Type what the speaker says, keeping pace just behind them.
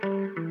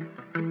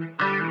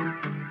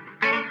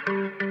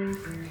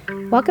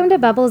Welcome to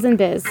Bubbles and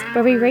Biz,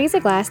 where we raise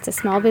a glass to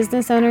small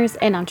business owners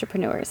and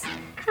entrepreneurs.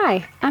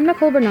 Hi, I'm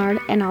Nicole Bernard,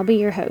 and I'll be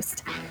your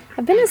host.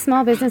 I've been a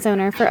small business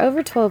owner for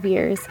over 12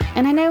 years,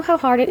 and I know how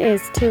hard it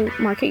is to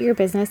market your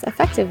business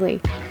effectively.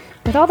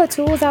 With all the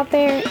tools out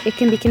there, it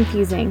can be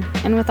confusing,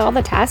 and with all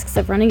the tasks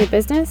of running a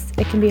business,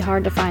 it can be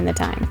hard to find the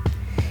time.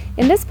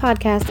 In this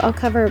podcast, I'll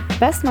cover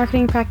best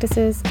marketing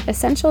practices,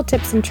 essential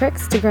tips and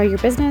tricks to grow your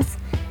business,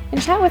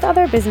 and chat with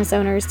other business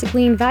owners to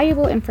glean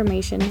valuable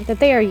information that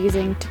they are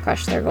using to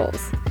crush their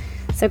goals.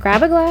 So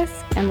grab a glass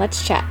and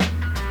let's chat.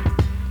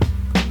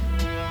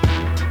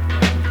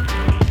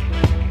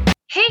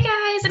 Hey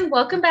guys, and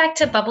welcome back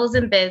to Bubbles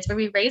and Biz, where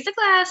we raise a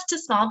glass to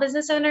small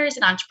business owners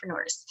and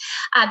entrepreneurs.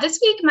 This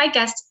week, my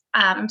guest,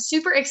 I'm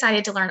super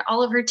excited to learn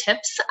all of her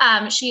tips.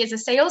 She is a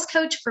sales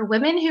coach for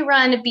women who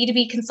run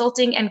B2B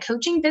consulting and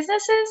coaching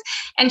businesses,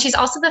 and she's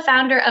also the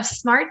founder of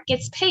Smart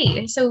Gets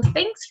Paid. So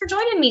thanks for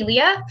joining me,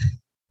 Leah.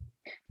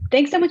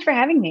 Thanks so much for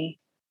having me.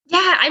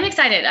 Yeah, I'm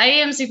excited. I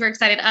am super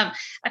excited. I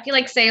feel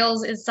like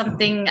sales is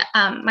something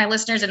my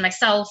listeners and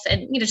myself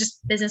and, just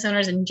business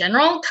owners in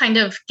general kind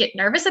of get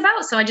nervous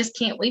about. So I just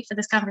can't wait for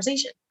this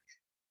conversation.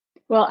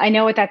 Well, I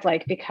know what that's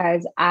like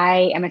because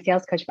I am a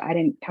sales coach, but I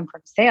didn't come from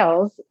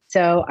sales.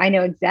 So I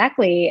know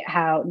exactly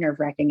how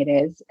nerve-wracking it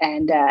is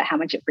and how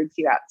much it freaks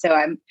you out. So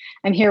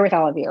I'm here with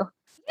all of you.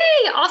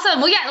 Hey, awesome.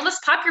 Well, yeah, let's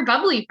pop your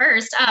bubbly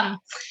first.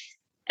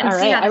 All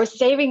right. I was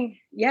saving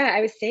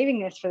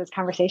this for this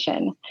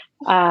conversation.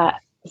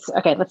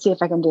 Okay, let's see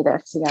if I can do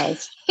this, you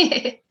guys.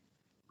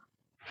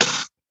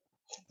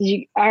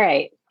 All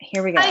right,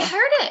 here we go. I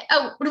heard it.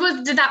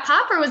 Oh, did that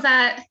pop or was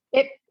that?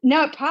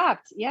 No, it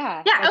popped.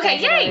 Yeah. Yeah. Okay.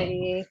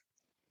 Yay.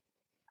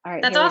 All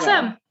right. That's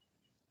awesome.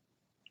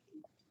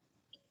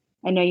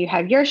 I know you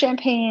have your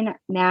champagne.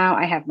 Now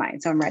I have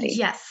mine, so I'm ready.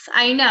 Yes,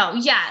 I know.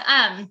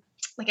 Yeah.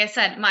 Like I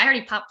said, I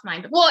already popped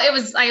mine. Well,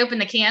 I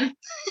opened the can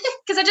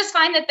because I just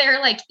find that they're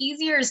like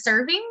easier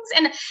servings.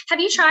 And have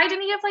you tried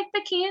any of like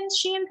the canned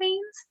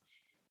champagnes?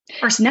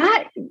 Or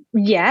not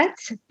yet,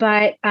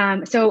 but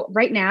so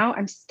right now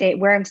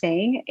where I'm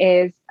staying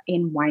is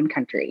in wine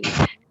country,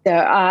 so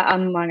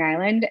on Long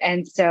Island,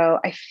 and so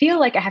I feel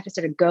like I have to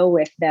sort of go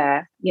with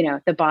the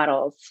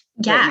bottles.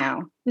 Yeah. Right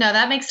now. No,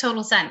 that makes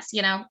total sense.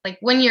 Like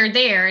when you're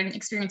there and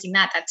experiencing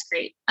that, that's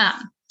great. But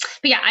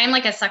yeah, I'm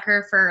like a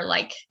sucker for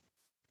like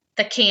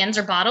the cans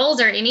or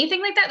bottles or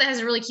anything like that has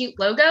a really cute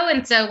logo.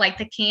 And so like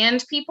the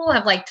canned people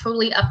have like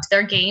totally upped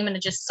their game and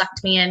it just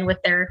sucked me in with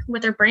their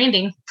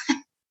branding.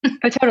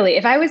 Oh, totally.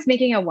 If I was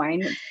making a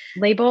wine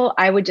label,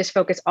 I would just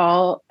focus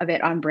all of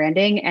it on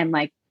branding and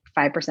like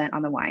 5%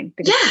 on the wine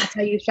because that's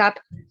how you shop.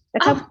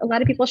 That's how a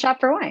lot of people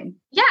shop for wine.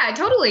 Yeah,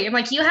 totally. I'm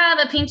like, you have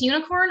a pink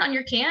unicorn on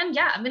your can.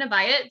 Yeah, I'm going to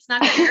buy it. It's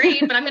not that great,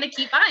 but I'm going to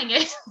keep buying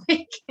it.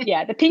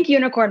 Yeah. The pink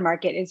unicorn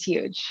market is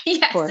huge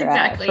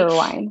exactly. For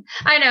wine.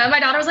 I know. My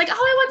daughter was like, oh, I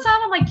want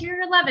some. I'm like,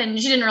 you're 11.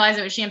 She didn't realize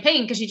it was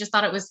champagne because she just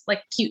thought it was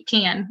like cute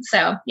can.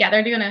 So yeah,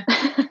 they're doing a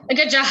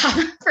good job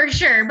for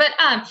sure. But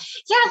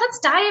yeah, let's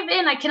dive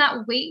in. I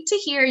cannot wait to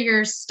hear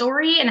your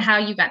story and how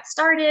you got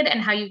started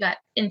and how you got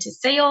into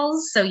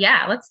sales. So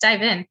yeah, let's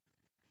dive in.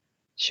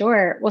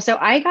 Sure. Well, so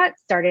I got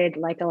started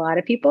like a lot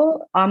of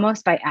people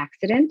almost by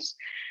accident.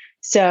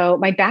 So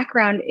my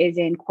background is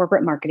in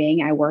corporate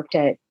marketing. I worked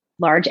at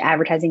large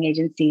advertising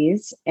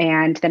agencies,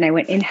 and then I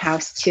went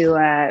in-house to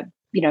a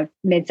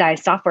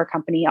mid-sized software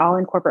company, all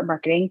in corporate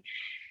marketing.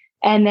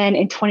 And then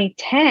in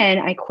 2010,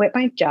 I quit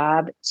my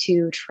job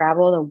to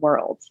travel the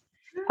world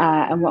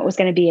on what was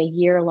going to be a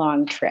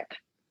year-long trip.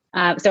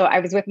 So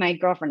I was with my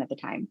girlfriend at the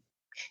time.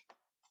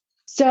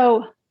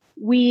 So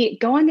we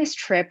go on this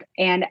trip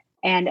and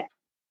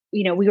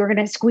we were going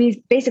to squeeze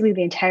basically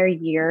the entire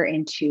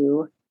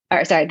the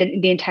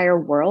entire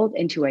world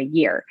into a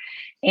year.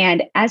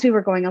 And as we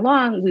were going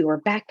along, we were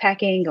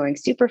backpacking, going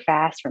super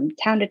fast from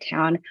town to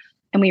town.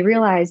 And we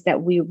realized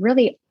that we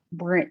really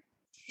weren't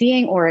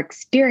seeing or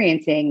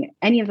experiencing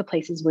any of the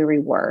places where we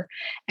were.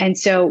 And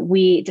so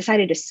we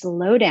decided to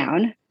slow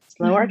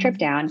our trip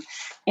down.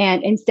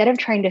 And instead of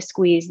trying to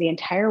squeeze the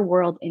entire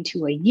world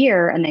into a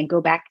year and then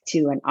go back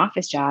to an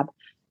office job,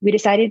 we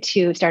decided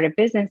to start a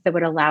business that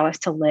would allow us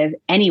to live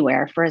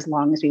anywhere for as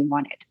long as we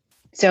wanted.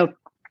 So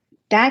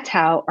that's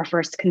how our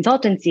first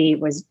consultancy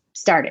was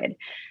started.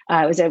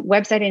 It was a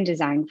website and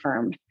design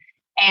firm.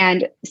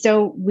 And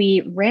so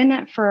we ran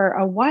that for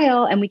a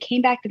while and we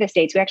came back to the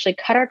States. We actually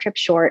cut our trip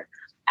short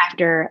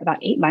after about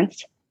 8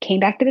 months,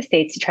 came back to the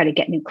States to try to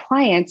get new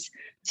clients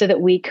so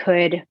that we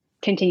could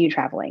continue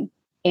traveling.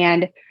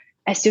 And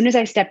as soon as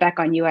I stepped back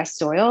on US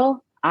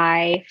soil,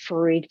 I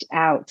freaked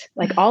out.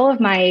 Like all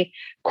of my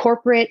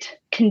corporate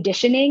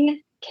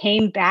conditioning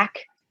came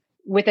back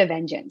with a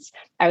vengeance.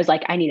 I was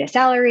like, I need a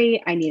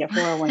salary. I need a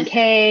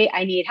 401k.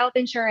 I need health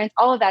insurance,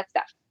 all of that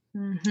stuff.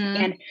 Mm-hmm.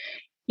 And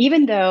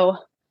even though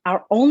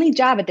our only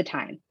job at the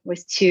time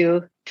was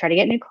to try to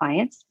get new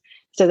clients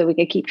so that we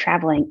could keep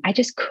traveling, I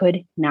just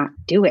could not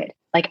do it.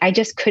 Like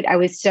I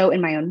was so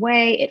in my own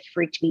way. It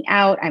freaked me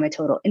out. I'm a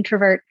total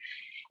introvert.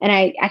 And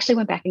I actually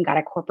went back and got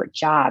a corporate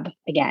job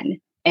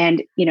again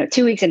And,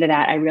 2 weeks into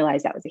that, I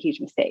realized that was a huge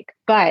mistake.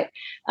 But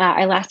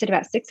I lasted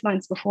about 6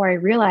 months before I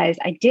realized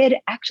I did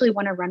actually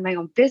want to run my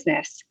own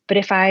business. But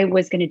if I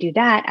was going to do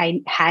that,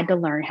 I had to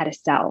learn how to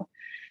sell.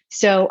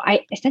 So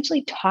I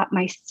essentially taught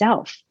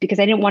myself because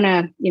I didn't want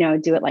to,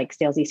 do it like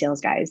salesy sales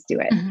guys do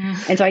it.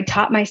 And so I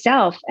taught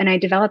myself and I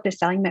developed this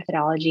selling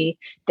methodology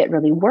that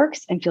really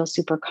works and feels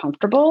super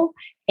comfortable.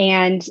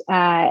 And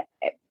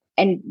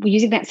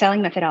using that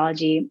selling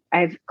methodology, I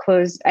have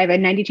a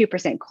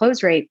 92%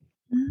 close rate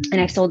and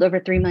I've sold over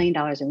 $3 million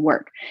in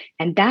work.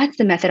 And that's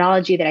the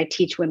methodology that I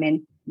teach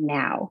women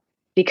now,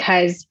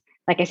 because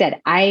like I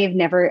said, I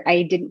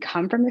didn't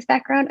come from this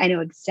background. I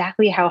know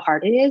exactly how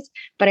hard it is,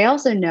 but I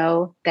also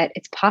know that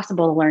it's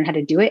possible to learn how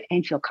to do it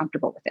and feel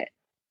comfortable with it.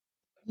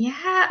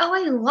 Yeah. Oh,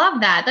 I love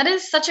that. That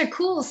is such a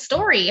cool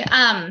story.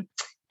 And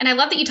I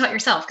love that you taught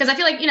yourself, because I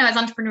feel like, as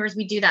entrepreneurs,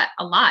 we do that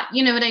a lot.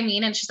 You know what I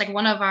mean? It's just like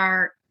one of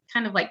our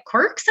kind of like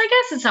quirks, I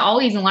guess, is to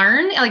always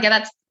learn. Like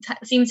that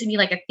seems to be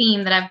like a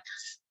theme that I've,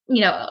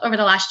 over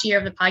the last year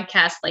of the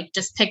podcast, like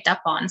just picked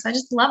up on. So I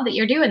just love that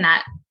you're doing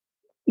that.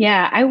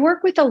 Yeah, I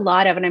work with a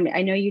lot of, and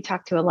I know you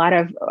talk to a lot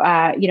of,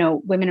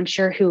 women, I'm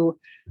sure, who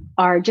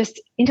are just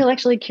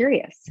intellectually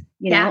curious,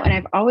 and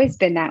I've always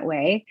been that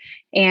way.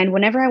 And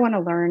whenever I want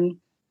to learn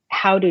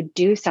how to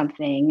do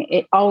something,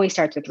 it always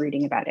starts with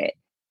reading about it.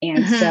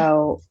 And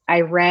so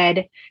I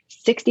read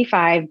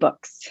 65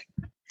 books.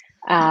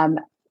 And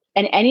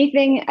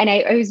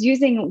I was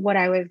using what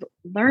I was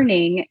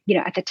learning,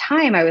 at the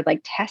time. I would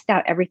like test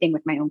out everything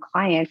with my own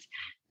clients,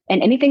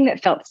 and anything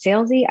that felt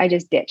salesy, I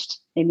just ditched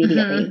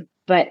immediately.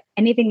 But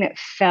anything that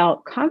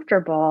felt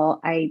comfortable,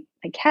 I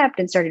kept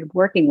and started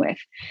working with.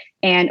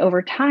 And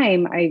over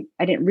time, I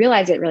didn't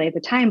realize it really at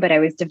the time, but I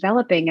was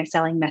developing a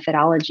selling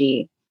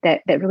methodology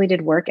that really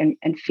did work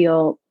and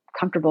feel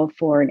comfortable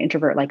for an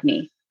introvert like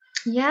me.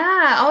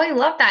 Yeah. Oh, I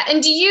love that. And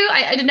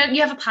I didn't know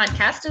you have a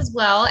podcast as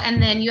well.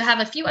 And then you have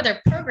a few other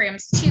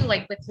programs too,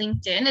 like with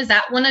LinkedIn. Is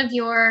that one of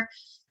your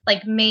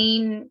like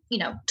main,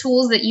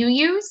 tools that you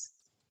use?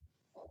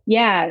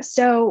 Yeah.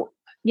 So,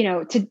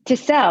 to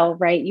sell,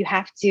 right, you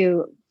have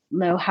to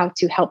know how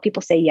to help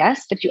people say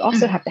yes, but you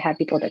also have to have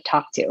people to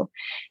talk to.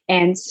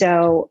 And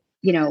so,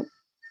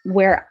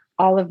 where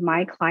all of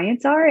my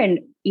clients are, and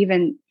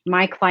even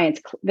my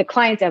clients, the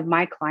clients of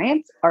my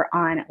clients are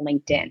on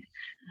LinkedIn.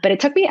 But it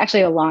took me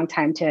actually a long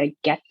time to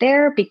get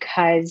there,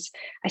 because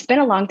I spent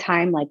a long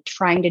time like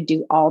trying to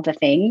do all the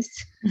things,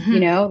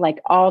 like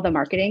all the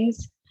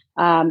marketings,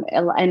 and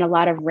a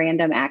lot of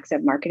random acts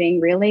of marketing,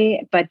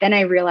 really. But then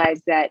I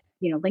realized that,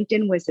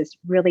 LinkedIn was this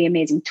really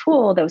amazing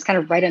tool that was kind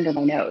of right under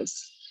my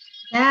nose.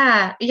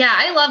 Yeah. Yeah.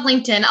 I love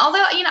LinkedIn.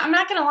 Although, I'm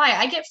not going to lie,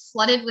 I get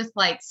flooded with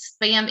like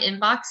spam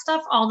inbox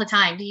stuff all the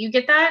time. Do you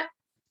get that?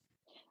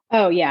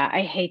 Oh yeah.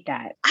 I hate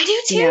that. I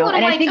do too.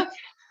 And I'm like,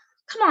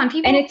 come on,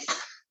 people. And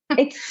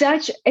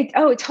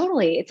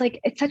totally.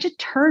 It's such a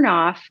turn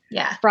off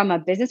from a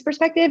business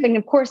perspective. And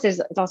of course,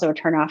 it's also a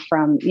turn off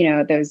from,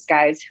 those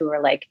guys who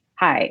are like,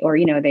 hi, or,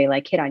 they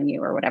like hit on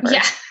you or whatever.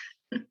 Yeah.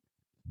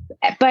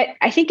 But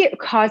I think it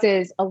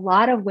causes a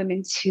lot of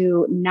women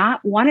to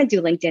not want to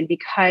do LinkedIn,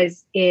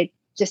 because it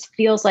just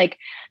feels like,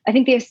 I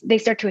think they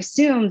start to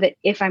assume that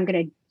if I'm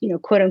going to,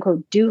 quote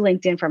unquote, do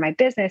LinkedIn for my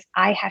business,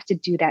 I have to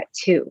do that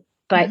too.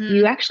 But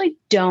you actually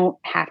don't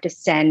have to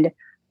send,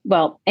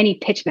 any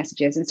pitch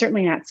messages, and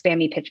certainly not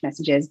spammy pitch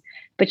messages,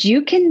 but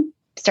you can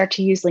start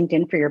to use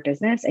LinkedIn for your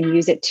business and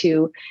use it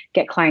to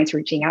get clients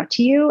reaching out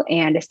to you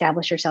and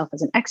establish yourself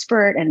as an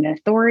expert and an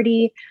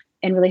authority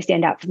and really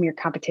stand out from your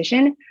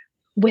competition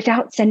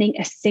without sending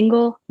a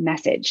single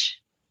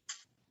message.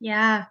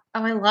 Yeah.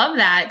 Oh, I love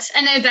that.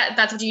 And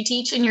that's what you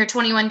teach in your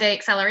 21-day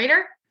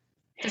accelerator?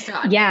 Just so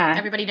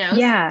everybody knows.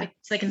 Yeah.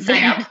 So they can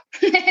sign up.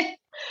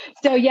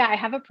 So I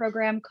have a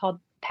program called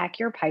Pack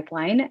Your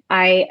Pipeline.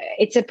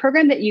 It's a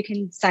program that you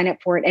can sign up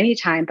for at any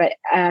time, but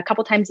a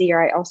couple times a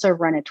year, I also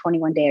run a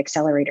 21-day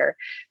accelerator.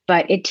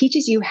 But it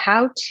teaches you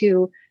how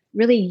to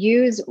really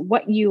use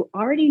what you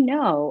already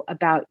know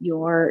about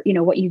your,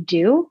 what you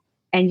do,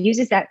 and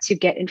uses that to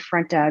get in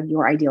front of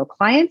your ideal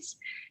clients,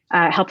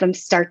 help them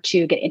start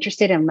to get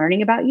interested in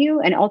learning about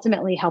you, and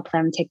ultimately help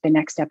them take the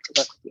next step to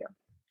work with you.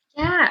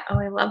 Yeah. Oh,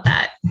 I love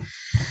that.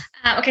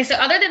 Okay. So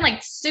other than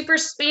like super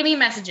spammy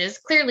messages,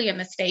 clearly a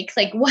mistake,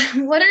 like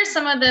what are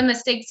some of the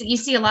mistakes that you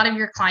see a lot of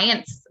your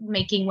clients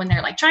making when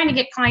they're like trying to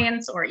get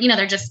clients, or,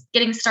 they're just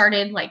getting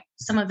started, like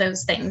some of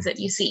those things that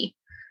you see?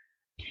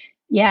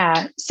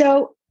 Yeah.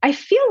 So I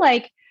feel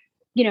like,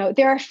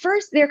 there are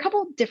a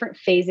couple different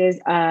phases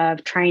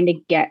of trying to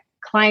get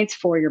clients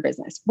for your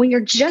business. When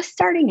you're just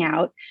starting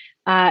out,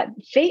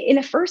 in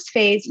the first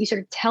phase, you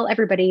sort of tell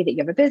everybody that you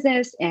have a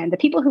business, and the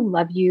people who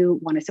love you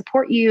want to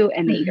support you,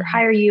 and they either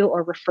hire you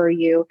or refer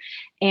you.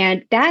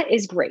 And that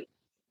is great.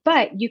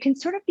 But you can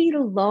sort of be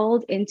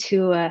lulled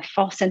into a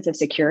false sense of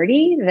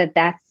security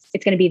that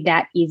it's going to be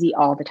that easy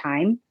all the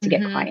time to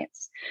get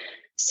clients.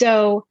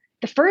 So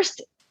the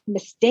first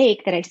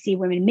mistake that I see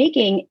women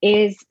making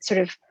is sort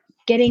of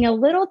getting a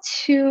little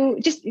too,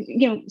 just,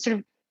 sort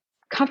of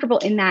comfortable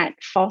in that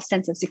false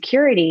sense of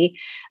security,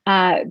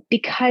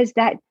 because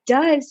that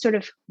does sort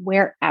of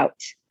wear out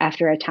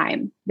after a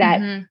time.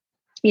 That,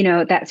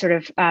 that sort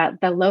of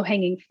the low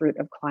hanging fruit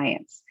of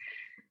clients.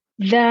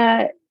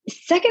 The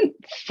second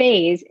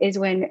phase is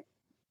when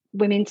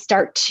women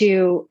start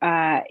to,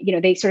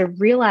 they sort of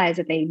realize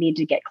that they need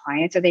to get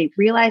clients, or they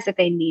realize that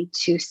they need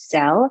to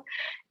sell.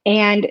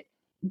 And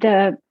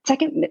the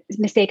second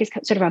mistake is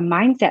sort of a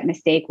mindset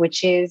mistake,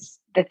 which is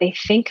that they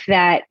think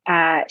that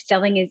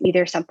selling is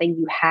either something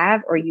you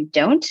have or you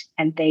don't,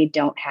 and they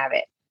don't have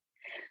it.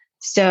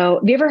 So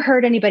have you ever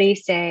heard anybody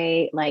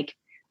say like,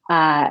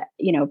 I'm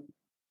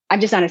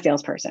just not a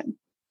salesperson,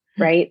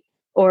 right?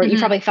 Or you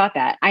probably thought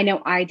that. I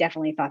know I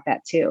definitely thought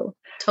that too.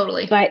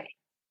 Totally. But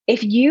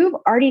if you've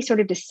already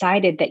sort of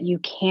decided that you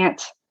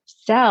can't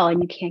sell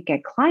and you can't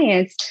get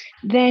clients,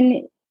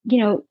 then,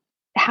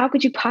 how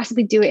could you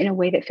possibly do it in a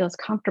way that feels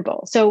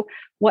comfortable? So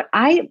what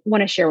I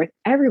want to share with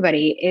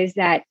everybody is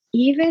that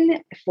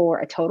even for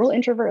a total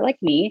introvert like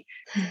me,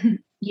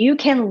 you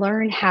can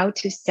learn how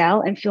to sell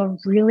and feel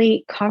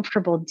really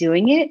comfortable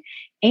doing it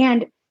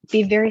and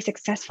be very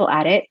successful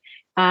at it,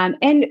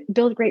 and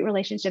build great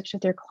relationships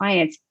with your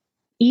clients,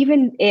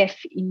 even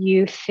if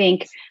you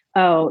think,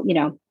 I'm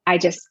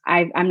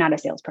not a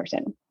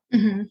salesperson.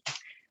 And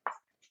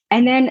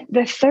then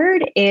the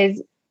third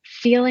is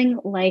feeling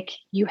like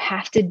you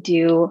have to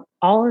do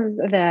all of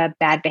the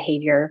bad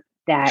behavior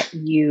that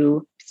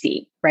you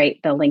see, right?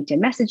 The LinkedIn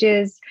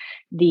messages,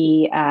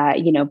 the,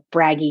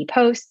 braggy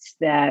posts,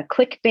 the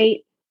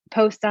clickbait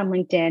posts on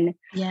LinkedIn.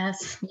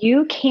 Yes.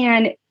 You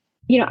can,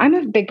 I'm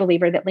a big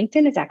believer that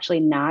LinkedIn is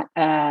actually not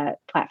a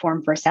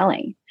platform for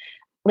selling.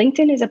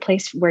 LinkedIn is a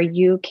place where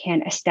you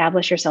can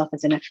establish yourself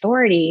as an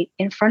authority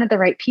in front of the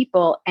right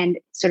people and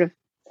sort of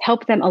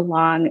help them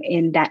along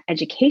in that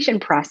education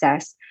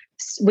process,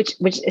 which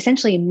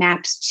essentially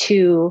maps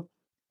to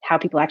how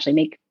people actually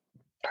make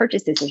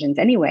purchase decisions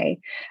anyway.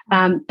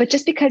 But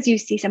just because you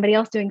see somebody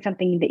else doing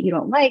something that you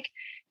don't like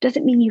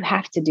doesn't mean you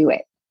have to do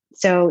it.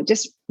 So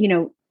just,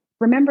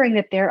 remembering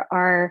that there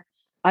are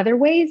other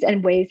ways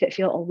and ways that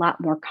feel a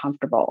lot more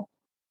comfortable.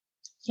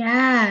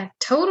 Yeah,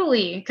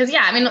 totally. Because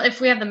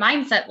if we have the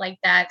mindset like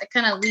that, that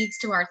kind of leads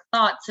to our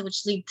thoughts,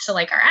 which leads to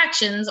like our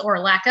actions or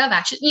lack of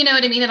action. You know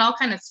what I mean? It all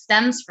kind of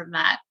stems from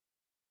that.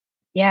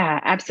 Yeah,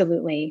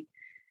 absolutely.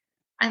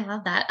 I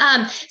love that.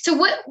 So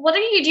what do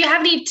you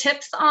have any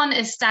tips on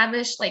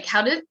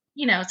how to,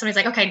 somebody's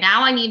like, okay,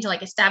 now I need to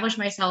like establish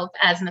myself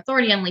as an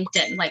authority on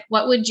LinkedIn. Like,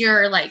 what would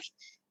your like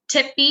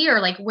tip be, or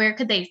like, where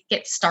could they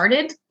get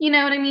started? You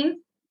know what I mean?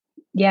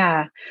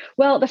 Yeah.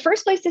 Well, the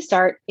first place to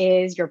start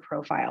is your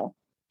profile.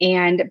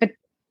 But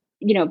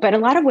a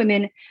lot of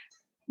women,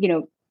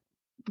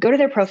 go to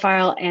their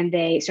profile and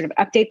they sort of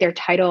update their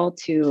title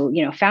to,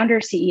 founder,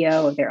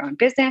 CEO of their own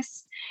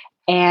business,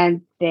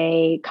 and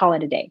they call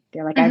it a day.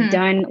 They're like, I've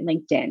done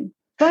LinkedIn.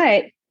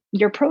 But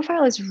your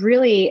profile is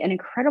really an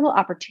incredible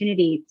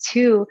opportunity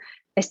to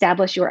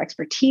establish your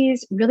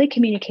expertise, really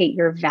communicate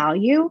your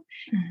value,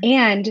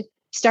 and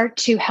start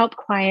to help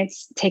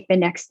clients take the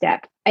next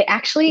step.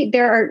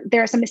 There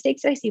are some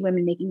mistakes I see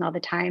women making all the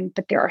time,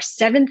 but there are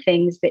 7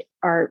 things that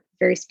are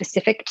very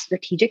specific,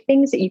 strategic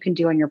things that you can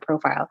do on your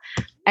profile.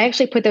 I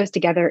actually put those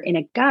together in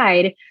a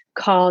guide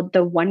called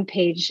the 1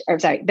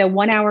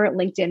 hour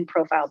LinkedIn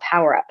profile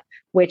power up,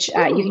 which you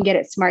can get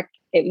at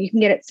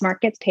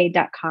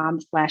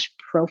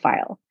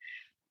smartgetspaid.com/profile.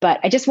 But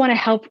I just want to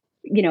help,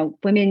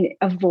 women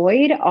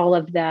avoid all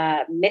of the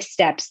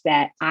missteps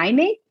that I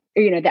make,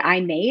 or, that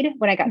I made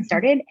when I got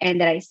started and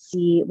that I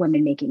see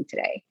women making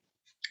today.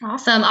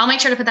 Awesome. I'll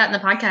make sure to put that in the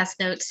podcast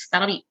notes.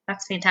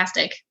 That's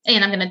fantastic.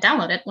 And I'm going to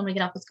download it when we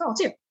get off this call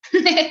too.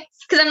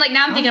 Cause I'm like,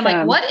 now I'm thinking, I'm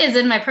like, what is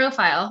in my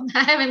profile?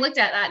 I haven't looked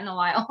at that in a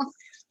while,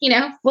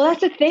 Well,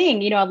 that's the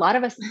thing, a lot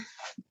of us,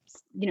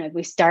 we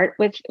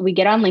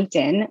get on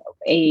LinkedIn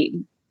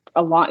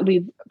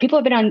people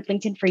have been on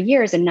LinkedIn for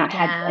years and not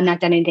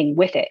done anything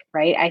with it.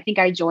 Right. I think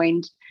I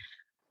joined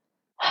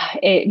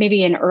it,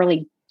 maybe an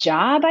early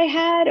job I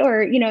had,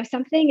 or,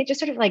 something, it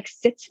just sort of like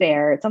sits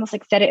there. It's almost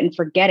like set it and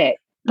forget it.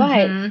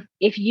 But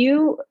if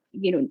you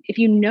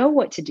know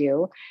what to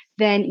do,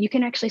 then you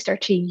can actually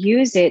start to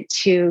use it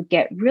to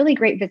get really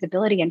great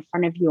visibility in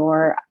front of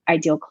your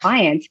ideal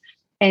clients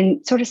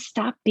and sort of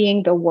stop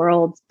being the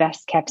world's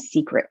best kept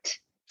secret.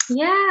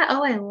 Yeah.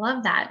 Oh, I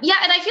love that. Yeah.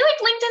 And I feel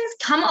like LinkedIn's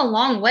come a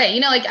long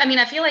way,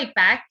 I feel like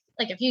back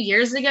like a few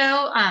years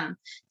ago,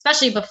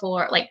 especially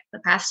before like the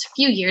past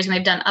few years when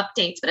they've done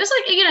updates, but it's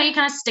like, you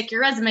kind of stick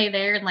your resume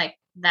there and like,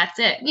 that's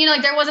it.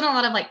 There wasn't a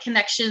lot of like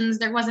connections.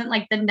 There wasn't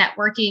like the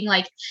networking.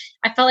 Like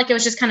I felt like it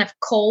was just kind of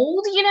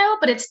cold,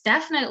 but it's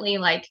definitely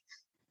like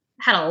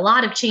had a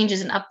lot of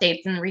changes and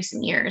updates in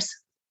recent years.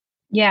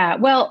 Yeah.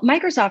 Well,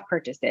 Microsoft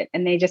purchased it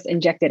and they just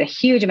injected a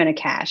huge amount of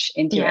cash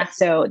into it.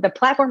 So the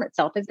platform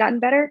itself has gotten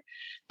better,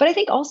 but I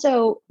think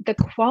also the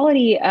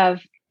quality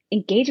of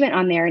engagement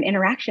on there and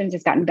interactions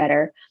has gotten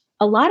better.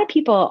 A lot of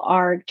people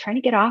are trying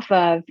to get off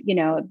of,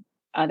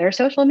 other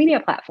social media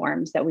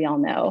platforms that we all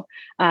know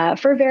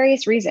for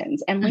various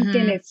reasons. And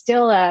LinkedIn is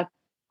still a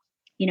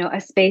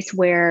a space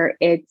where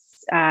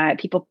it's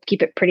people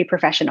keep it pretty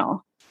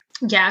professional.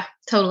 Yeah,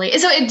 totally.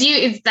 So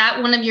is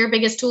that one of your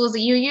biggest tools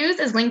that you use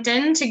is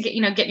LinkedIn to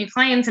get new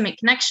clients and make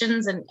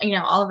connections and,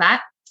 all of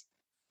that?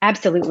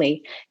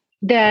 Absolutely.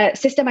 The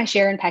system I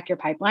share in Pack Your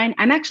Pipeline,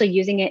 I'm actually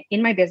using it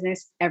in my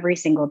business every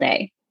single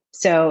day.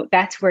 So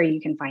that's where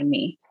you can find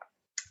me.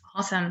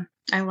 Awesome.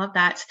 I love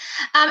that.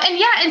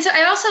 And so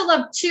I also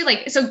love too,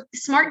 so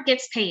Smart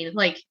Gets Paid.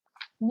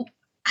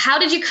 How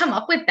did you come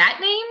up with that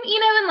name?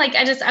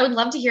 And I would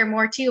love to hear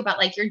more too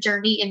about your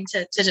journey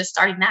into just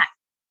starting that,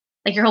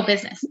 your whole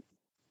business.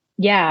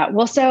 Yeah.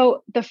 Well,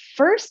 so the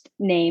first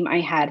name I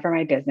had for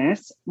my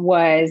business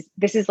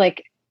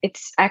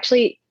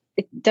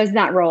it does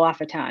not roll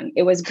off a tongue.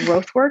 It was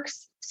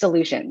GrowthWorks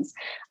Solutions.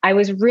 I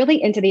was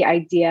really into the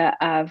idea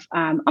of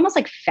almost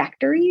like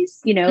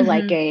factories,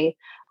 like a,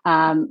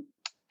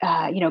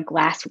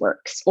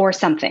 Glassworks or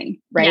something,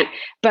 right? Yeah.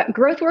 But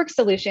GrowthWorks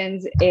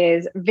Solutions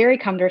is very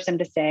cumbersome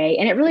to say,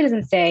 and it really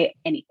doesn't say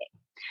anything.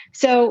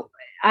 So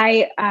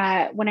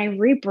when I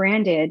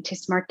rebranded to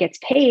Smart Gets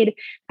Paid,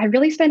 I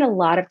really spent a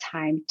lot of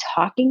time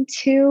talking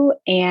to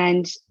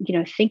and,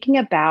 thinking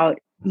about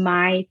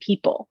my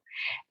people.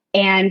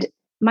 And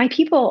my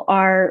people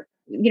are,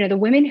 the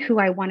women who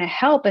I want to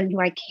help and who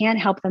I can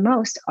help the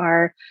most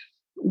are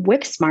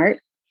whip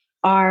smart,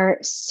 are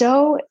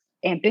so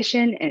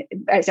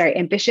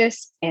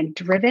ambitious and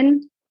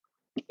driven,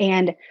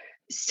 and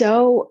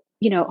so,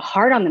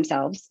 hard on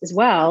themselves as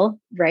well,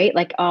 right?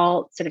 Like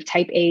all sort of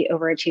type A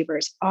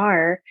overachievers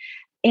are.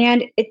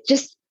 And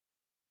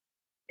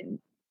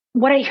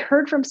what I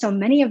heard from so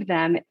many of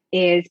them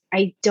is,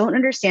 I don't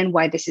understand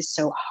why this is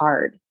so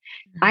hard.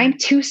 Mm-hmm. I'm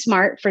too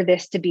smart for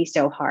this to be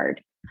so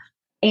hard.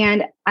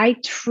 And I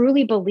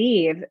truly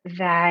believe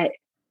that,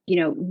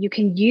 you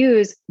can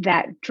use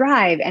that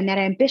drive and that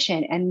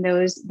ambition and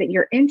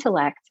your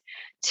intellect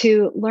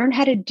to learn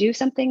how to do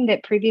something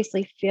that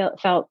previously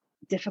felt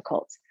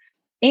difficult,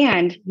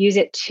 and use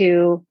it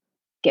to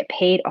get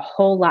paid a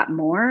whole lot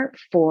more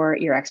for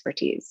your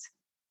expertise.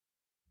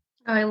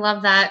 Oh, I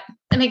love that.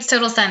 It makes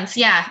total sense.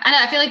 Yeah. I know.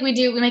 I feel like we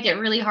make it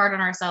really hard on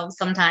ourselves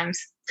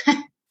sometimes.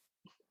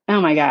 Oh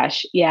my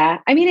gosh. Yeah.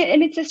 I mean,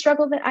 and it's a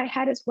struggle that I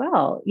had as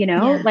well.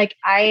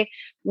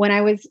 When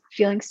I was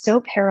feeling so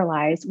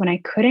paralyzed, when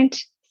I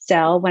couldn't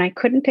sell, when I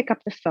couldn't pick up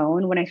the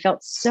phone, when I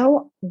felt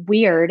so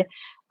weird,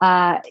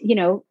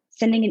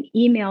 sending an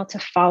email to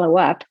follow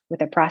up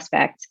with a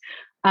prospect,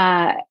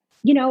 I'm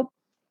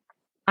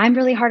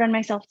really hard on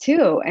myself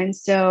too. And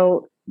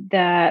so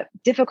the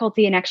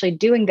difficulty in actually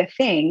doing the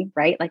thing,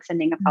 right, like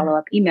sending a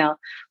follow-up email,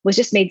 was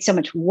just made so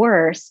much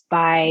worse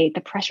by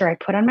the pressure I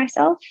put on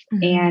myself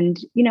and,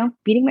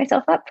 beating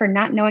myself up for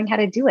not knowing how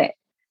to do it.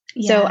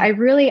 Yeah. So I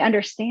really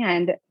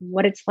understand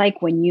what it's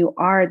like when you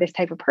are this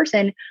type of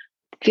person,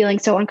 feeling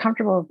so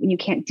uncomfortable when you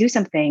can't do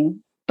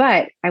something,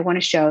 but I want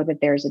to show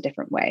that there's a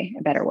different way,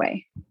 a better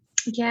way.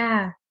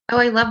 Yeah. Oh,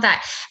 I love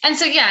that. And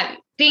so, yeah,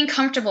 being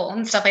comfortable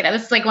and stuff like that.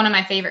 This is one of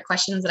my favorite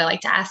questions that I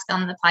like to ask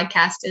on the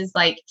podcast is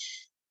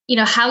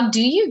how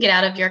do you get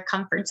out of your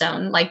comfort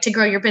zone, to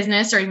grow your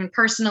business or even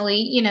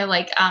personally,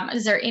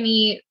 is there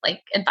any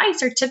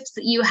advice or tips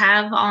that you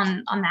have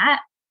on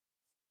that?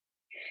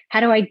 How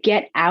do I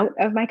get out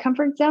of my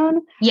comfort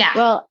zone? Yeah.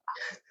 Well,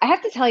 I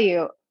have to tell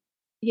you,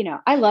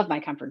 I love my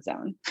comfort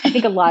zone. I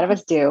think a lot of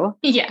us do.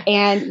 Yeah.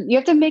 And you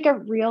have to make a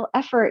real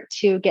effort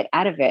to get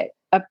out of it.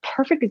 A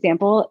perfect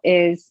example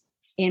is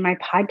in my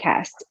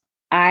podcast.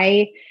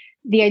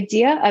 The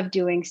idea of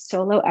doing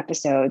solo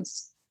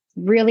episodes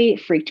really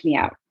freaked me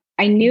out.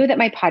 I knew that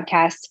my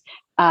podcast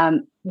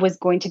was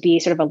going to be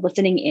sort of a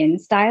listening in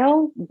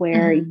style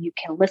where you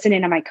can listen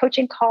in on my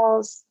coaching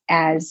calls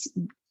as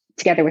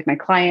together with my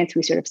clients,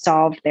 we sort of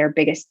solved their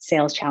biggest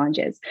sales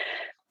challenges.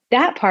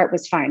 That part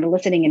was fine, the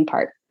listening in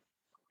part.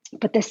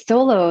 But the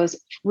solos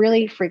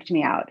really freaked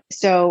me out.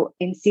 So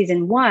in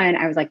season 1,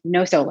 I was like,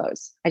 no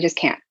solos. I just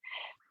can't.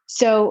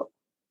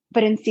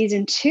 But in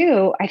season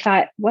 2, I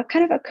thought, what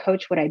kind of a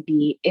coach would I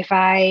be if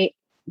I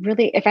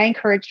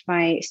encouraged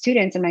my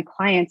students and my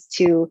clients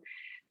to,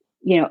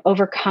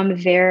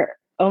 overcome their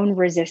own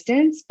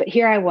resistance? But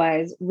here I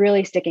was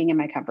really sticking in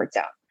my comfort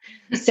zone.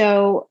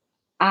 So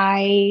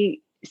I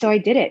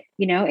did it,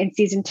 in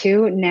season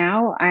 2.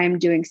 Now I'm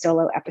doing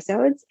solo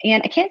episodes,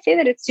 and I can't say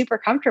that it's super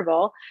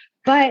comfortable,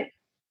 but,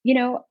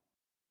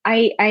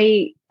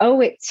 I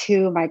owe it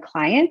to my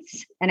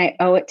clients and I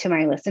owe it to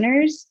my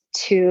listeners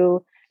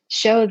to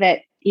show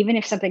that even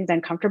if something's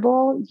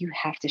uncomfortable, you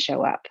have to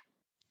show up.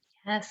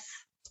 Yes.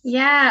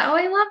 Yeah. Oh,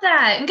 I love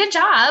that. And good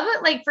job,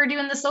 for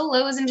doing the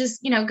solos and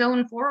just,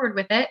 going forward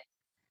with it.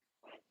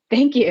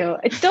 Thank you.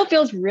 It still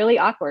feels really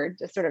awkward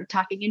just sort of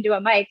talking into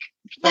a mic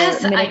for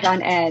minutes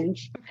on end.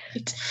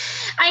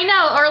 I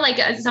know. Or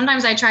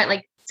sometimes I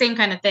try same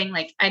kind of thing.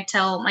 I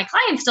tell my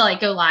clients to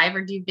go live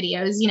or do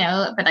videos,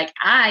 but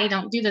I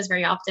don't do this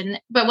very often.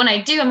 But when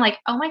I do, I'm like,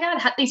 oh my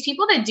God, these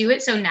people that do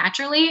it so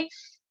naturally,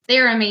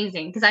 they're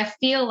amazing. Because I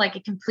feel like a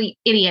complete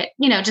idiot,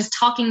 just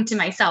talking to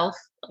myself,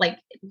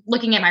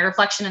 looking at my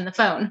reflection in the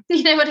phone.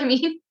 You know what I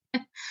mean?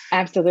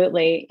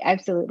 Absolutely.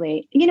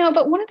 Absolutely.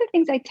 But one of the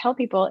things I tell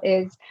people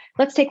is,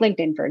 let's take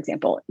LinkedIn, for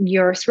example.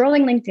 You're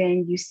scrolling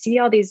LinkedIn, you see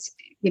all these,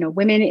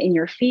 women in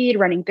your feed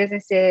running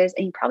businesses,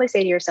 and you probably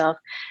say to yourself,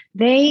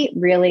 they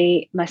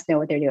really must know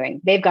what they're doing.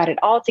 They've got it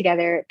all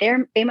together.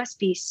 They must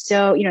be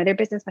so, their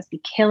business must be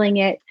killing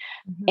it.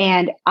 Mhm.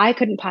 And I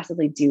couldn't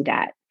possibly do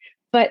that.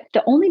 But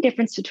the only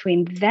difference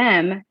between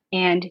them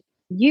and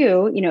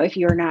you, if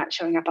you're not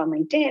showing up on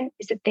LinkedIn,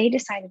 is that they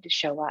decided to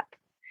show up.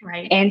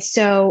 Right. And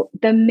so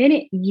the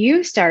minute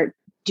you start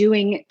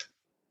doing,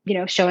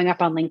 showing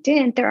up on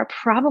LinkedIn, there are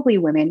probably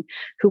women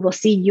who will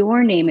see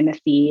your name in the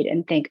feed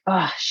and think,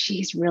 oh,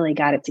 she's really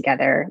got it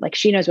together. Like,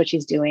 she knows what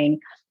she's doing.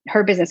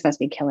 Her business must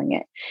be killing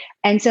it.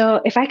 And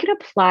so if I could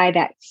apply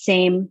that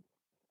same,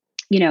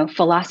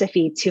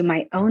 philosophy to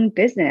my own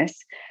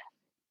business,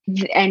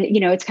 and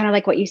it's kind of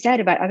like what you said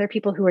about other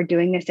people who are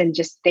doing this and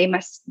just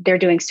they're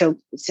doing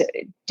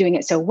doing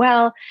it so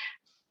well.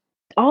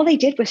 All they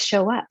did was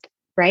show up,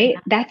 right? Yeah.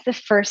 That's the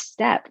first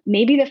step.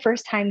 Maybe the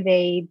first time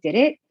they did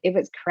it, it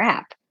was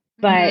crap,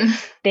 but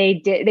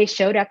they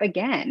showed up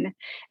again.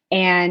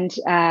 And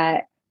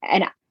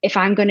if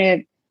I'm going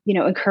to,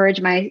 encourage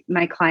my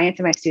clients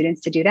and my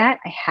students to do that,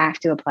 I have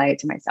to apply it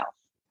to myself.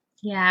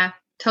 Yeah,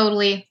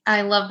 totally.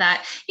 I love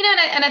that.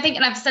 And I think,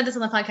 and I've said this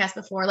on the podcast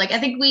before, like, I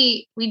think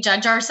we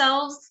judge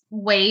ourselves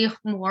way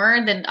more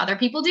than other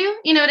people do.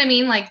 You know what I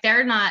mean? Like,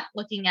 they're not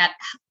looking at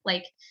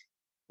like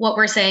what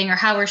we're saying or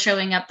how we're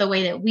showing up the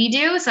way that we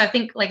do. So I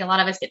think like a lot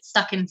of us get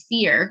stuck in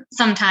fear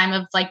sometime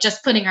of like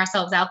just putting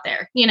ourselves out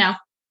there,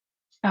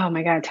 Oh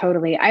my God,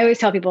 totally. I always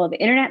tell people the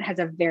internet has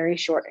a very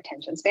short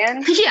attention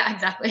span. Yeah,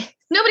 exactly.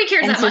 Nobody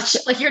cares that much.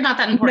 Like, you're not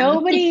that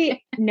important.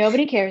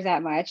 Nobody cares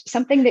that much.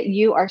 Something that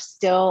you are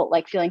still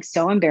like feeling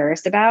so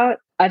embarrassed about,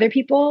 other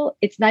people,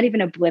 it's not even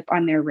a blip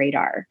on their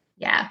radar.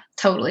 Yeah,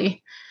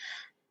 totally.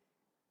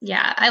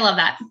 Yeah, I love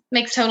that.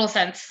 Makes total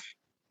sense.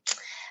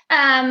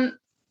 And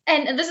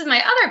this is my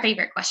other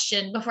favorite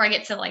question before I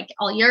get to like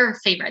all your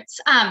favorites.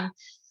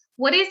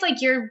 What is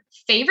like your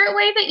favorite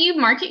way that you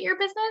market your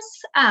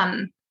business?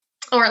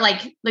 Or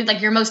like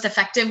your most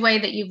effective way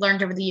that you've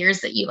learned over the years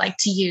that you like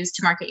to use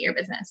to market your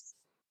business?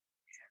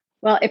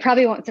 Well, it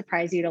probably won't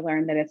surprise you to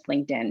learn that it's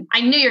LinkedIn.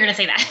 I knew you were going to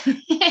say that.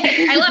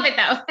 I love it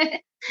though.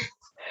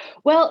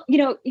 Well,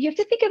 you have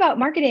to think about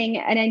marketing,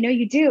 and I know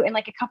you do, in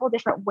like a couple of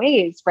different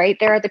ways, right?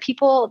 There are the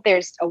people,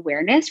 there's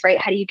awareness, right?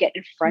 How do you get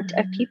in front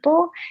of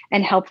people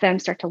and help them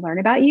start to learn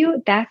about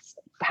you? That's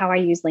how I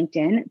use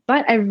LinkedIn.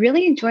 But I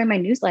really enjoy my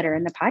newsletter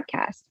and the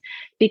podcast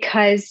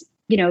because,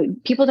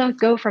 people don't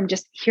go from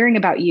just hearing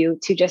about you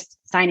to just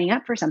signing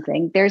up for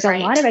something. There's a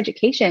lot of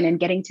education and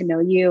getting to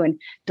know you and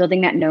building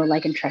that know,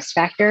 like, and trust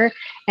factor.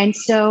 And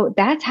so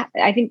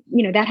I think,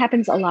 that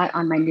happens a lot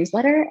on my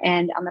newsletter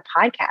and on the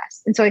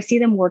podcast. And so I see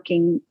them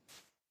working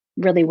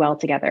really well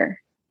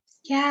together.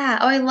 Yeah.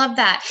 Oh, I love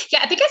that. Yeah.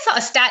 I think I saw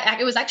a stat.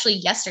 It was actually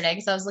yesterday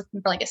because I was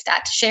looking for like a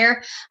stat to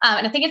share.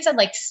 And I think it said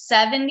like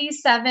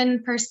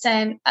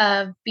 77%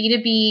 of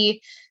B2B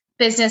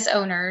business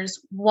owners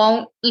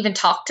won't even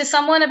talk to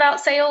someone about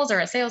sales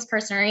or a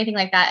salesperson or anything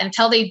like that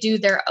until they do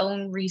their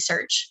own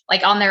research,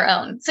 like on their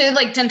own. So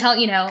like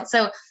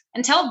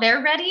until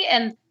they're ready,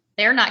 and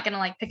they're not going to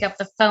like pick up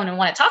the phone and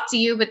want to talk to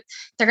you, but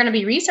they're going to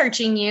be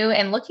researching you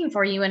and looking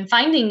for you and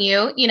finding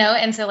you,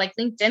 and so like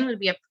LinkedIn would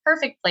be a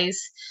perfect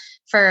place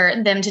for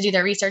them to do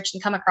their research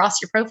and come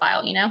across your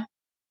profile,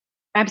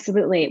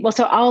 Absolutely. Well,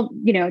 so I'll,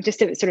 just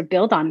to sort of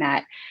build on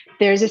that,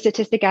 there's a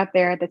statistic out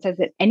there that says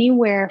that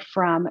anywhere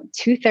from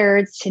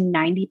 2/3 to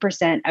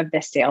 90% of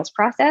the sales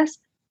process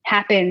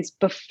happens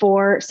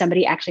before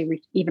somebody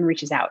actually even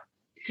reaches out.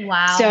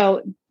 Wow.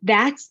 So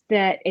that's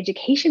the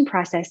education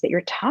process that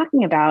you're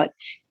talking about,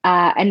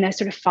 and the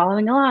sort of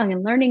following along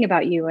and learning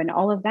about you and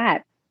all of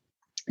that.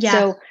 Yeah.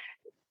 So,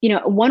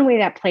 one way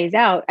that plays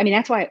out, I mean,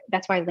 that's why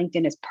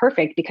LinkedIn is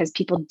perfect, because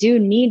people do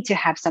need to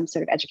have some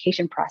sort of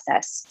education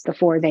process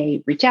before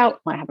they reach out,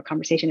 want to have a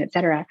conversation, et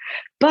cetera.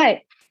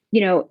 But,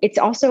 it's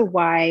also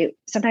why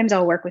sometimes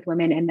I'll work with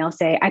women and they'll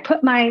say, I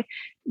put my,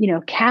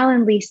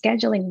 Calendly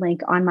scheduling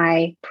link on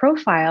my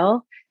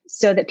profile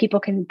so that people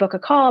can book a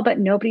call, but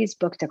nobody's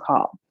booked a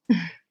call.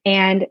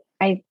 And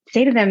I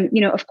say to them,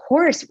 of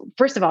course,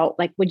 first of all,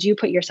 like, would you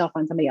put yourself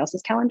on somebody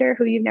else's calendar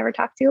who you've never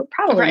talked to?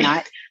 Probably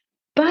not.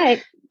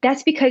 But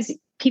that's because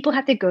people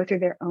have to go through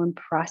their own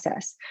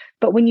process.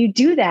 But when you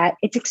do that,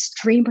 it's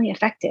extremely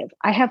effective.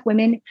 I have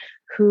women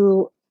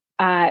who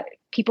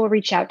people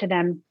reach out to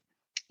them,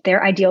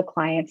 their ideal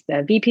clients,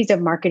 the VPs of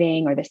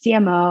marketing or the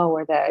CMO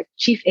or the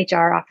chief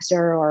HR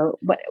officer or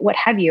what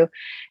have you.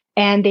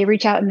 And they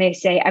reach out and they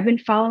say, I've been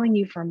following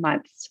you for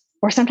months,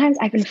 or sometimes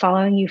I've been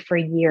following you for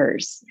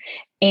years.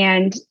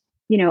 And,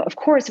 of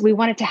course, we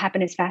want it to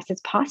happen as fast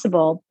as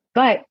possible,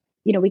 but,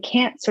 we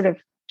can't sort of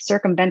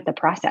circumvent the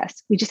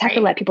process. We just have to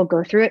let people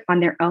go through it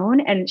on their own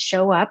and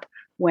show up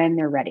when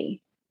they're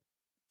ready.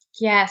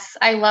 Yes,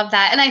 I love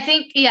that. And I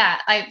think,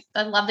 I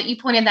love that you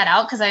pointed that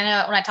out, because I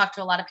know when I talk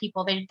to a lot of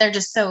people, they're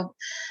just so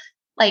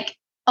like,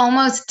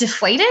 almost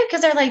deflated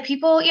because they're like,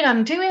 people,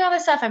 I'm doing all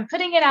this stuff, I'm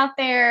putting it out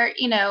there,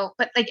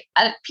 but like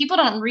people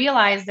don't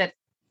realize that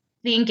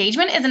the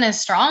engagement isn't as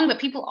strong, but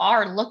people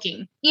are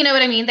looking, you know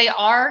what I mean? They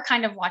are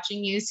kind of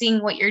watching you,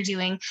 seeing what you're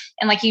doing.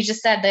 And like you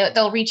just said,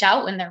 they'll reach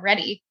out when they're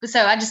ready.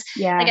 So I just,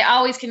 like, I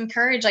always can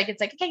encourage, like, it's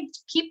like, okay,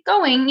 keep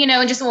going,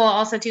 and just will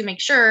also to make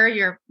sure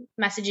you're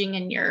messaging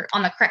and you're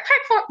on the correct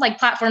platform, like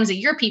platforms that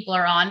your people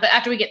are on. But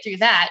after we get through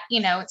that,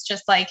 it's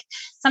just like,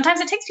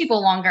 sometimes it takes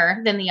people longer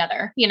than the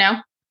other,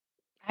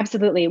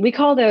 Absolutely. We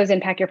call those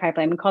in Pack Your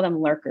Pipeline, we call them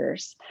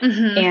lurkers.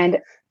 And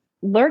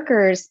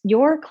lurkers,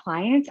 your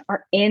clients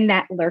are in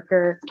that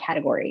lurker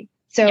category.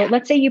 So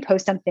let's say you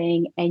post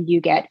something and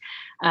you get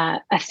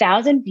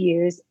 1,000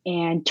 views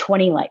and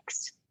 20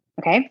 likes.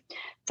 Okay.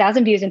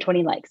 1,000 views and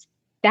 20 likes.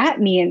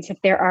 That means that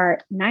there are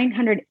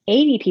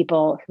 980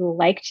 people who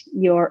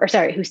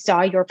who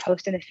saw your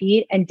post in the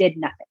feed and did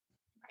nothing.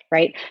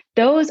 Right.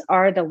 Those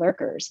are the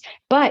lurkers,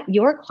 but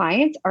your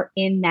clients are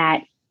in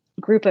that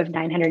group of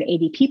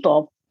 980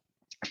 people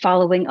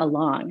following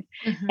along.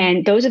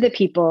 And those are the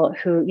people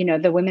who,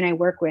 the women I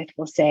work with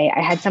will say,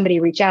 I had somebody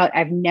reach out.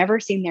 I've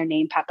never seen their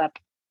name pop up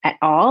at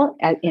all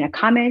in a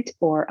comment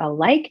or a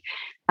like,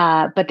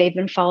 but they've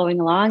been following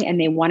along and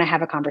they want to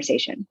have a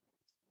conversation.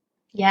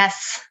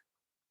 Yes.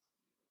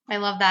 I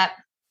love that.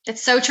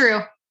 It's so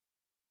true.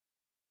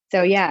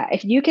 So yeah,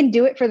 if you can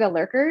do it for the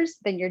lurkers,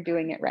 then you're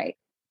doing it right.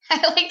 I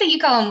like that you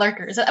call them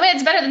lurkers. I mean,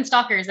 it's better than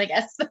stalkers, I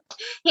guess.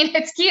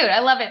 It's cute. I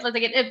love it. It's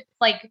like it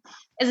like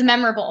is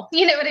memorable.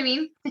 You know what I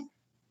mean?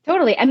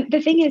 Totally. And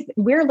the thing is,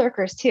 we're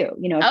lurkers too.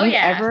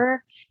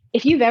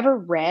 If you've ever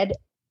read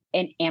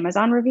an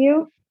Amazon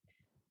review,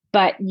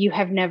 but you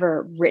have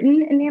never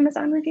written an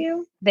Amazon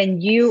review,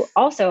 then you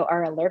also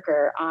are a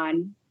lurker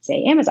on,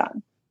 say,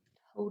 Amazon.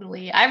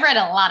 Totally. I've read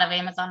a lot of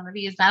Amazon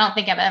reviews, and I don't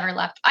think I've ever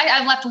left.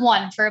 I've left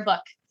one for a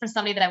book from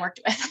somebody that I worked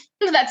with.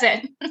 That's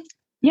it.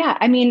 Yeah.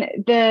 I mean,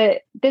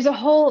 there's a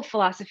whole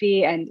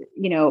philosophy and,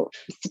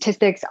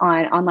 statistics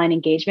on online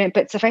engagement,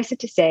 but suffice it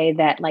to say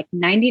that like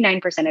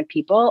 99% of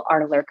people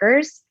are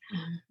lurkers,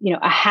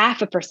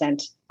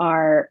 0.5%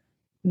 are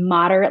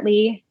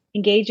moderately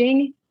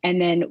engaging.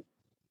 And then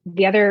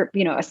the other,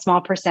 a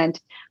small percent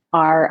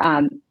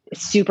are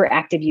super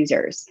active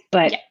users,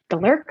 but the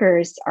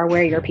lurkers are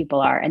where your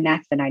people are. And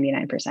that's the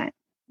 99%.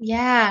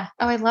 Yeah.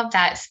 Oh, I love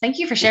that. Thank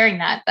you for sharing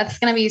that. That's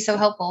going to be so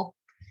helpful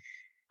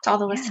to all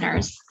the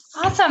listeners.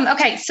 Awesome.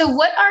 Okay. So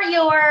what are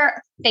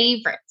your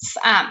favorites?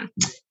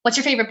 What's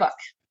your favorite book?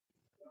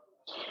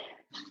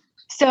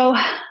 So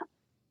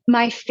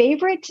my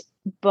favorite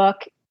book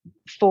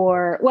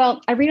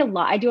I read a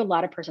lot. I do a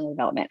lot of personal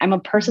development. I'm a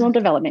personal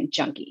development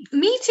junkie.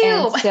 Me too.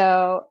 And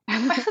so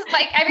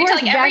like every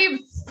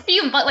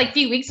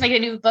few weeks when I get a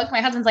new book,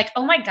 my husband's like,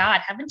 oh my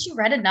God, haven't you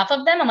read enough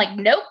of them? I'm like,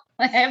 nope,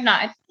 I have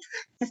not.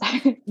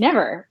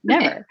 Never.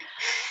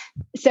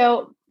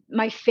 So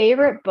my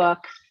favorite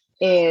book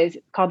is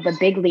called The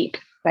Big Leap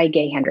by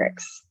Gay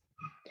Hendricks.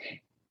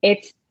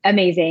 It's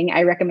amazing.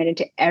 I recommend it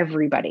to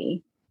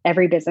everybody,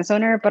 every business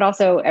owner, but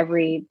also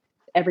every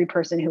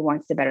person who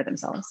wants to better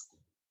themselves.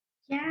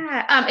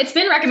 Yeah. It's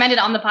been recommended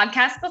on the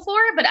podcast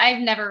before, but I've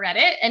never read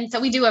it. And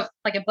so we do a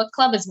book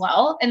club as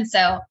well. And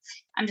so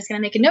I'm just going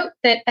to make a note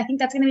that I think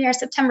that's going to be our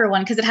September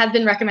one, because it has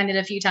been recommended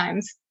a few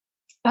times.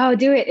 Oh,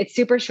 do it. It's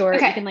super short.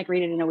 Okay. You can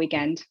read it in a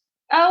weekend.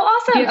 Oh,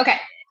 awesome. Okay.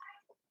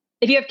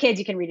 If you have kids,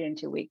 you can read it in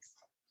 2 weeks.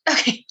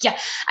 Okay. Yeah.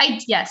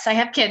 I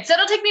have kids. So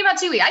it'll take me about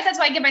 2 weeks. That's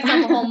why I give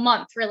myself a whole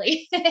month,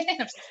 really.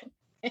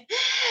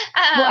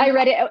 Well, I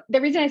read it. The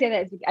reason I say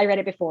that is I read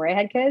it before I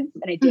had kids,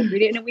 and I did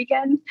read it in a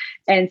weekend.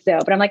 And so,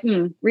 but I'm like,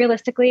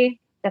 realistically,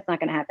 that's not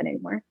going to happen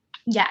anymore.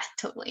 Yeah,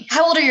 totally.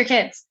 How old are your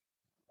kids?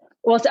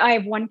 Well, so I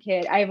have one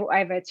kid. I have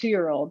a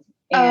 2-year-old.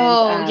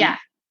 And, yeah.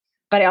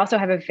 But I also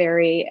have a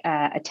very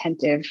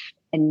attentive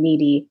and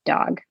needy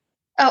dog.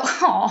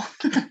 Oh,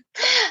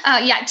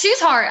 yeah.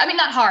 2's hard. I mean,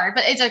 not hard,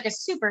 but it's like a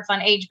super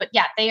fun age. But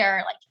yeah, they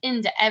are like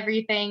into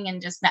everything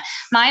and just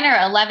mine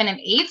are 11 and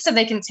 8, so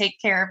they can take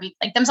care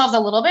of themselves a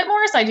little bit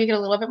more. So I do get a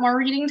little bit more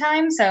reading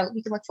time, so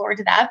we can look forward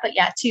to that. But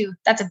yeah, 2,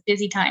 that's a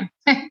busy time.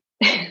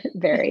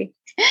 Very.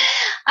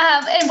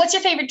 And what's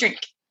your favorite drink?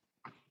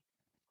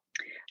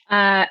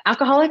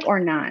 Alcoholic or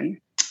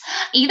non?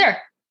 Either.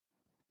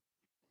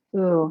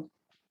 Ooh,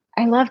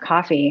 I love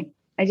coffee.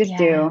 I just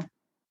do.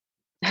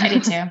 I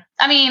do too.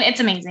 I mean, it's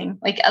amazing.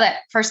 Like that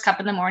first cup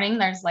in the morning,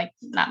 there's like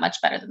not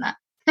much better than that.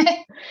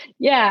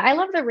 Yeah. I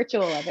love the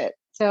ritual of it.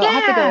 So I'll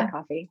have to go with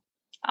coffee.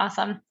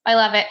 Awesome. I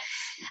love it.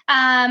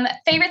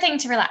 Favorite thing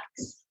to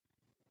relax?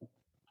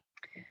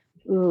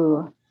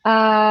 Ooh,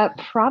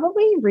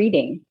 probably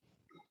reading.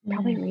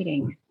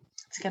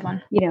 It's a good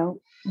one.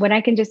 When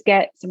I can just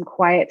get some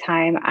quiet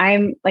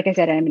time, like I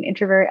said, I'm an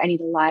introvert. I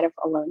need a lot of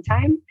alone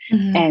time.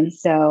 And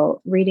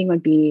so reading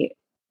would be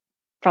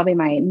probably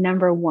my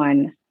number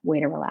one way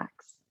to relax.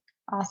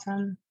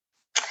 Awesome.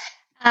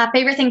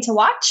 Favorite thing to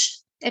watch,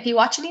 if you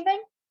watch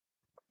anything?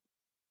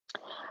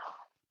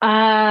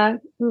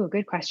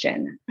 Good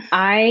question.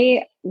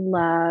 I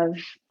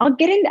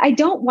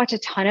don't watch a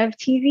ton of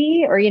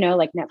TV or,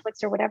 like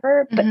Netflix or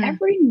whatever, but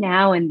every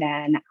now and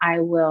then I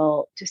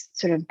will just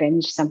sort of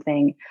binge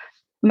something.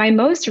 My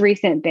most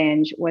recent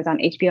binge was on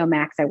HBO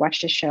Max. I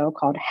watched a show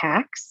called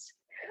Hacks,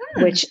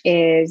 which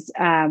is,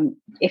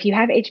 if you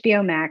have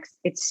HBO Max,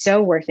 it's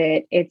so worth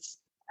it. It's,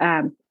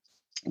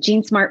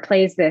 Jean Smart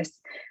plays this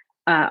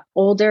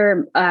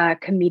older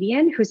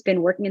comedian who's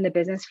been working in the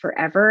business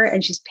forever,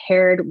 and she's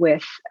paired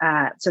with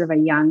sort of a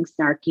young,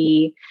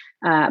 snarky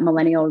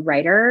millennial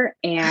writer.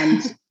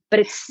 Of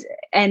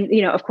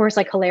course,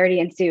 like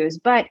hilarity ensues,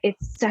 but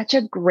it's such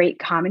a great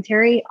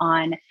commentary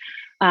on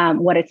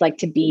what it's like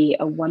to be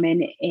a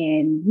woman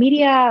in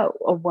media,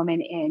 a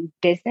woman in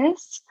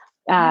business,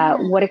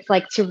 what it's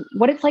like to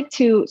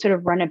sort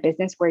of run a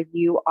business where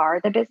you are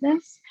the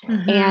business,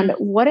 and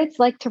what it's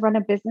like to run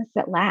a business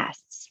that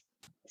lasts.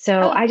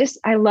 So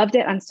I loved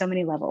it on so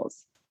many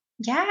levels.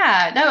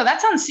 Yeah, no,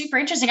 that sounds super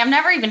interesting. I've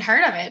never even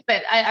heard of it,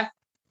 but I've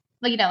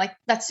like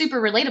that's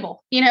super relatable,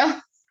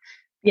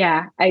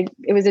 Yeah,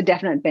 it was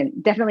definitely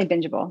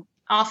bingeable.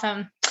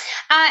 Awesome.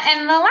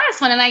 And the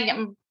last one, and I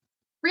am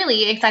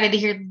really excited to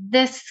hear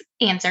this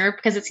answer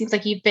because it seems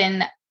like you've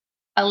been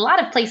a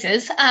lot of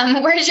places.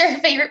 Where's your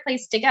favorite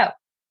place to go?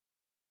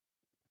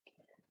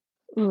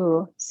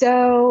 Ooh,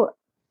 so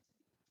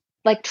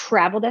like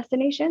travel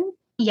destination?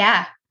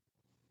 Yeah.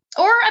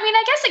 Or,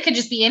 I guess it could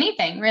just be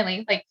anything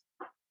really.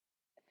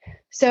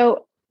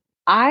 So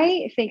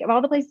I think of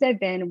all the places I've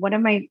been, one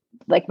of my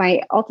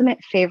ultimate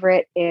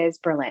favorite is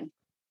Berlin.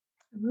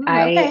 Ooh,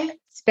 I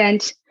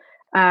spent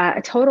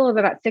a total of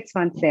about 6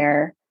 months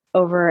there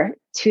over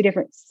 2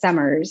 different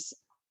summers.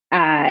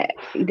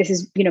 This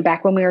is,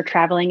 back when we were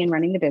traveling and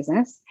running the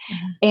business.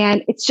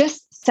 And it's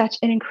just such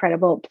an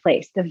incredible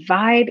place. The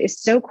vibe is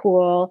so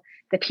cool.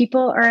 The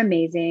people are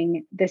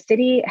amazing. The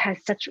city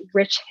has such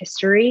rich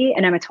history,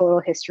 and I'm a total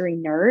history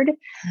nerd.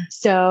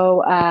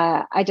 So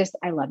I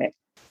love it.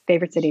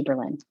 Favorite city,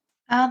 Berlin.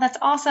 Oh, that's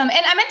awesome.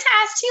 And I meant to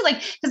ask too,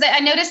 because I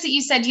noticed that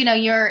you said,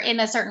 you're in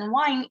a certain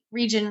wine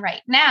region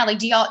right now.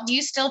 Do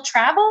you still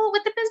travel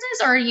with the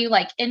business, or are you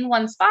in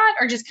one spot,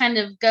 or just kind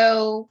of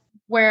go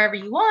wherever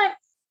you want?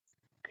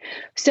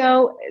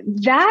 So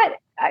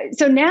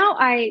now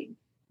I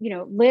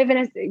live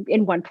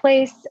in one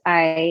place.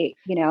 I've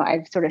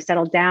sort of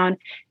settled down.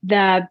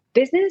 The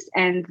business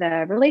and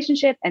the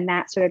relationship and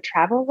that sort of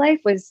travel life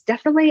was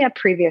definitely a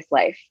previous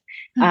life.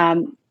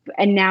 And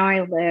now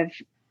I live,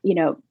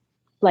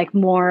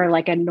 more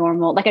like a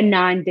normal, like a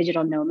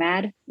non-digital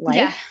nomad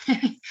life.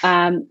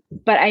 Yeah.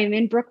 But I'm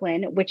in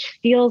Brooklyn, which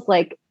feels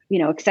like,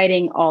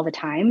 exciting all the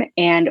time,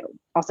 and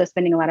also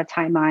spending a lot of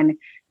time on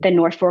the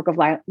North Fork of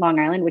Long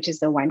Island, which is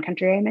the wine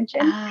country I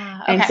mentioned.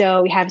 Okay. And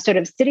so we have sort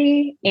of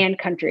city and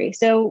country.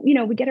 So,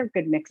 we get a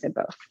good mix of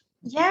both.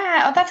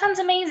 Yeah. Oh, that sounds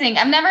amazing.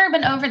 I've never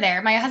been over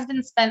there. My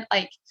husband spent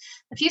a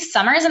few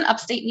summers in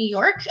upstate New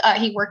York.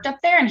 He worked up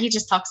there, and he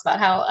just talks about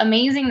how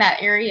amazing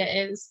that area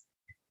is.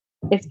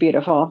 It's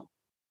beautiful.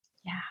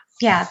 Yeah.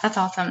 Yeah. That's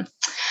awesome.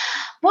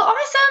 Well,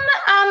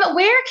 awesome.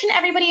 Where can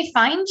everybody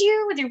find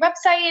you with your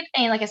website?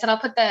 And like I said, I'll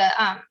put the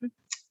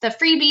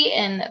freebie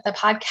in the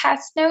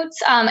podcast notes,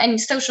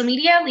 and social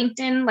media,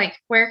 LinkedIn.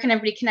 Where can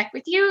everybody connect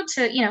with you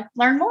to,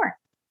 learn more?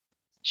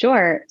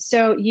 Sure.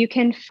 So you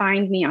can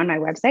find me on my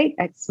website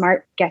at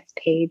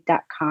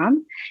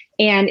smartgetspaid.com.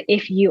 And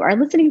if you are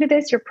listening to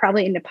this, you're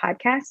probably into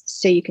podcasts,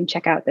 so you can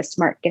check out the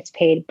Smart Gets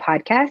Paid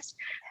podcast.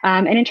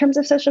 And in terms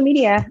of social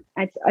media,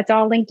 it's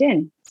all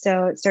LinkedIn.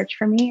 So search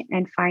for me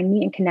and find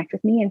me and connect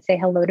with me and say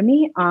hello to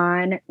me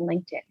on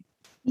LinkedIn.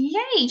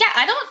 Yay. Yeah.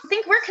 I don't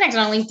think we're connected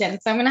on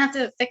LinkedIn, so I'm going to have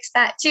to fix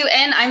that too.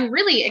 And I'm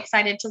really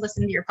excited to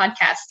listen to your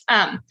podcast,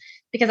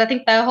 because I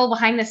think the whole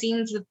behind the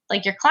scenes with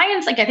your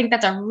clients, I think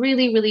that's a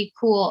really, really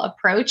cool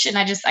approach. And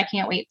I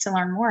can't wait to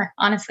learn more,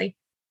 honestly.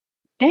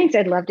 Thanks.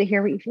 I'd love to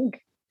hear what you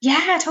think.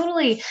 Yeah,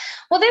 totally.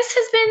 Well, this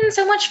has been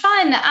so much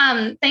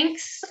fun.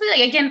 Thanks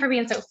again for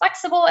being so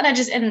flexible,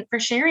 and for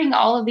sharing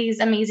all of these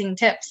amazing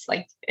tips.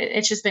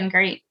 It's just been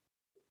great.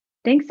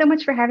 Thanks so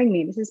much for having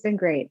me. This has been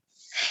great.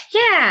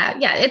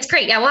 Yeah, it's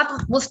great. Yeah,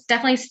 we'll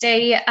definitely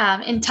stay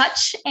in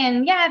touch.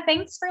 And yeah,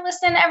 thanks for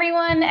listening,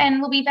 everyone.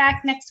 And we'll be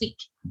back next week.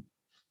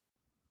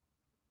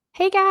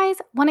 Hey guys,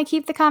 want to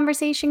keep the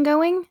conversation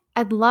going?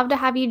 I'd love to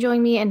have you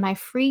join me in my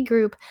free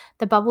group,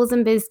 the Bubbles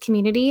and Biz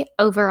community,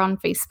 over on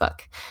Facebook.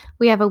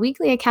 We have a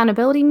weekly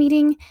accountability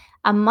meeting,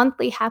 a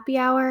monthly happy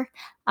hour,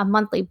 a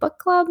monthly book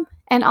club,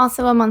 and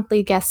also a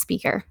monthly guest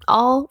speaker,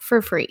 all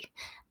for free.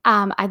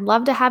 I'd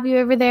love to have you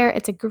over there.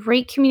 It's a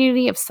great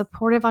community of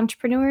supportive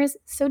entrepreneurs,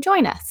 so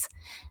join us.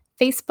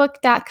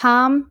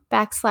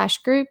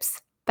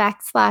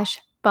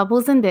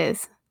 Facebook.com/groups/Bubbles and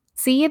Biz.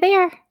 See you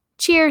there.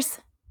 Cheers.